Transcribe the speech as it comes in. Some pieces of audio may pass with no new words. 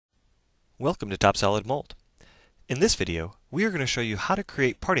Welcome to TopSolid'Mold. In this video, we are going to show you how to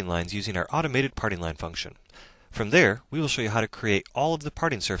create parting lines using our automated parting line function. From there, we will show you how to create all of the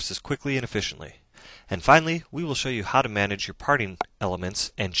parting surfaces quickly and efficiently. And finally, we will show you how to manage your parting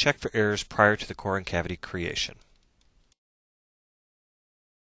elements and check for errors prior to the core and cavity creation.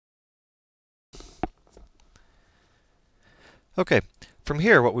 Okay, from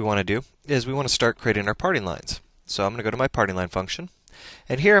here what we want to do is we want to start creating our parting lines. So I'm going to go to my parting line function.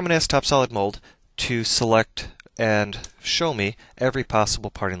 And here I'm going to ask TopSolid'Mold to select and show me every possible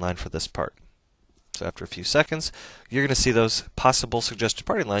parting line for this part. So after a few seconds, you're going to see those possible suggested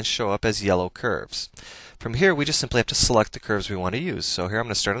parting lines show up as yellow curves. From here, we just simply have to select the curves we want to use. So here I'm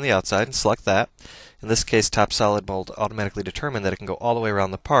going to start on the outside and select that. In this case, TopSolid'Mold automatically determined that it can go all the way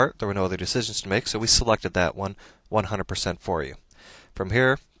around the part. There were no other decisions to make, so we selected that one 100% for you. From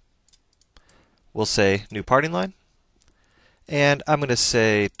here, we'll say New Parting Line. And I'm going to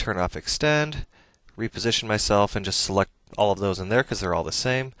say turn off extend, reposition myself, and just select all of those in there because they're all the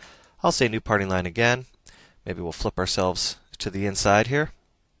same. I'll say new parting line again. Maybe we'll flip ourselves to the inside here.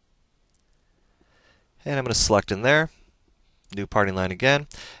 And I'm going to select in there, new parting line again.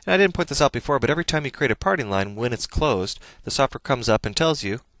 And I didn't point this out before, but every time you create a parting line, when it's closed, the software comes up and tells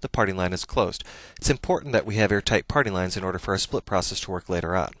you the parting line is closed. It's important that we have airtight parting lines in order for our split process to work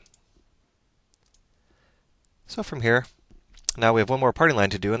later on. So from here, now we have one more parting line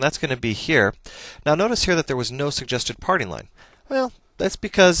to do, and that's going to be here. Now notice here that there was no suggested parting line. Well, that's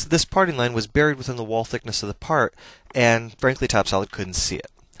because this parting line was buried within the wall thickness of the part, and frankly TopSolid couldn't see it.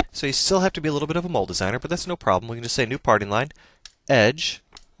 So you still have to be a little bit of a mold designer, but that's no problem. We can just say new parting line, edge,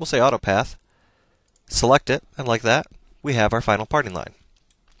 we'll say auto path, select it, and like that, we have our final parting line.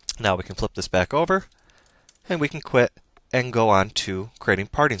 Now we can flip this back over, and we can quit and go on to creating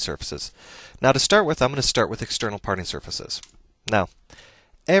parting surfaces. Now to start with, I'm going to start with external parting surfaces. Now,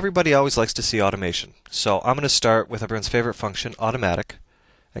 everybody always likes to see automation, so I'm going to start with everyone's favorite function, automatic,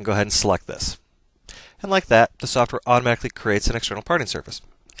 and go ahead and select this. And like that, the software automatically creates an external parting surface.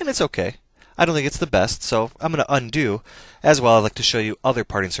 And it's okay. I don't think it's the best, so I'm going to undo. As well, I'd like to show you other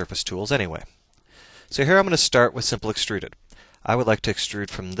parting surface tools anyway. So here I'm going to start with simple extruded. I would like to extrude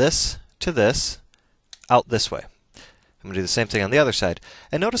from this to this, out this way. I'm going to do the same thing on the other side.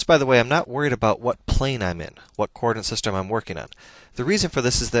 And notice, by the way, I'm not worried about what plane I'm in, what coordinate system I'm working on. The reason for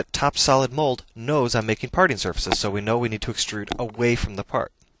this is that TopSolid'Mold knows I'm making parting surfaces, so we know we need to extrude away from the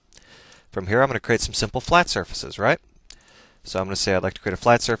part. From here, I'm going to create some simple flat surfaces, right? So I'm going to say I'd like to create a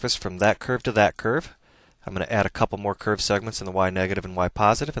flat surface from that curve to that curve. I'm going to add a couple more curved segments in the y negative and y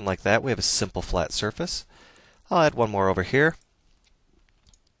positive, and like that, we have a simple flat surface. I'll add one more over here.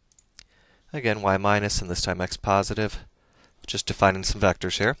 Again, y minus, and this time x positive. Just defining some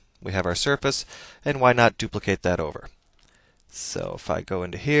vectors here. We have our surface, and why not duplicate that over? So if I go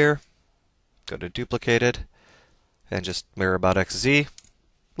into here, go to duplicated, and just mirror about xz,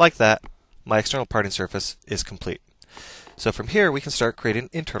 like that, my external parting surface is complete. So from here, we can start creating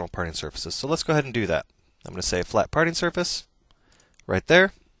internal parting surfaces. So let's go ahead and do that. I'm going to say flat parting surface, right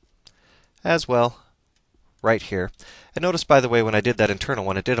there, as well, right here. And notice, by the way, when I did that internal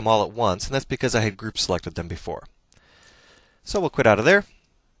one, it did them all at once, and that's because I had group selected them before. So we'll quit out of there,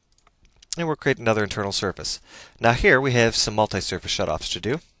 and we'll create another internal surface. Now here we have some multi-surface shutoffs to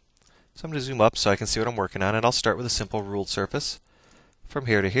do. So I'm going to zoom up so I can see what I'm working on, and I'll start with a simple ruled surface from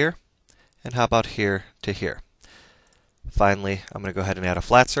here to here, and how about here to here. Finally, I'm going to go ahead and add a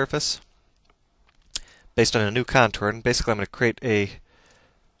flat surface based on a new contour, and basically I'm going to create a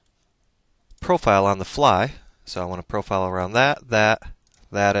profile on the fly. So I want to profile around that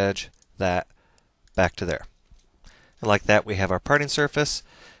edge, that, back to there. And like that, we have our parting surface.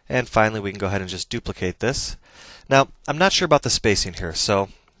 And finally, we can go ahead and just duplicate this. Now, I'm not sure about the spacing here, so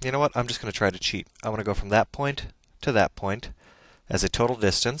you know what? I'm just going to try to cheat. I want to go from that point to that point as a total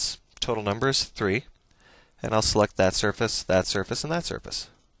distance. Total number is 3. And I'll select that surface, and that surface.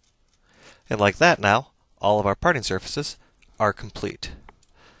 And like that now, all of our parting surfaces are complete.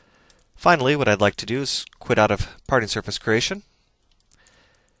 Finally, what I'd like to do is quit out of parting surface creation.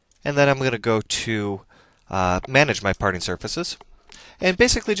 And then I'm going to go to manage my parting surfaces, and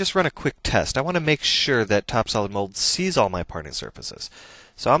basically just run a quick test. I want to make sure that TopSolid'Mold sees all my parting surfaces.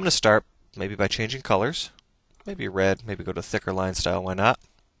 So I'm going to start maybe by changing colors, maybe red, maybe go to thicker line style, why not,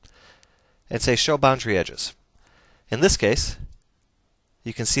 and say show boundary edges. In this case,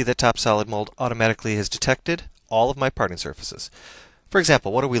 you can see that TopSolid'Mold automatically has detected all of my parting surfaces. For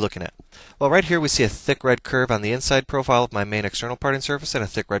example, what are we looking at? Well, right here we see a thick red curve on the inside profile of my main external parting surface and a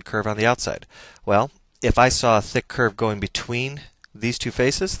thick red curve on the outside. Well, if I saw a thick curve going between these two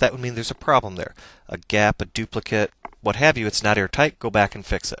faces, that would mean there's a problem there. A gap, a duplicate, what have you. It's not airtight. Go back and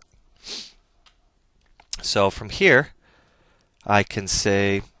fix it. So from here, I can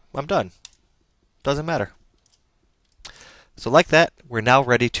say I'm done. Doesn't matter. So like that, we're now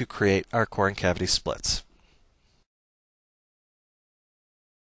ready to create our core and cavity splits.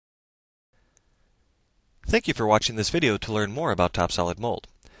 Thank you for watching this video to learn more about TopSolidMold.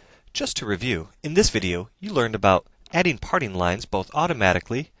 Just to review, in this video you learned about adding parting lines both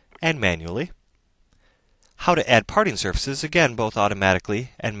automatically and manually, how to add parting surfaces, again both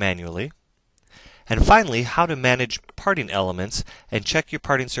automatically and manually, and finally how to manage parting elements and check your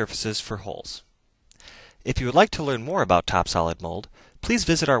parting surfaces for holes. If you would like to learn more about TopSolidMold, please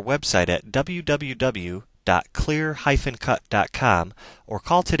visit our website at www.clear-cut.com or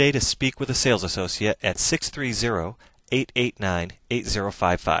call today to speak with a sales associate at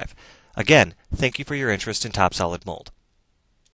 630-889-8055. Again, thank you for your interest in TopSolidMold.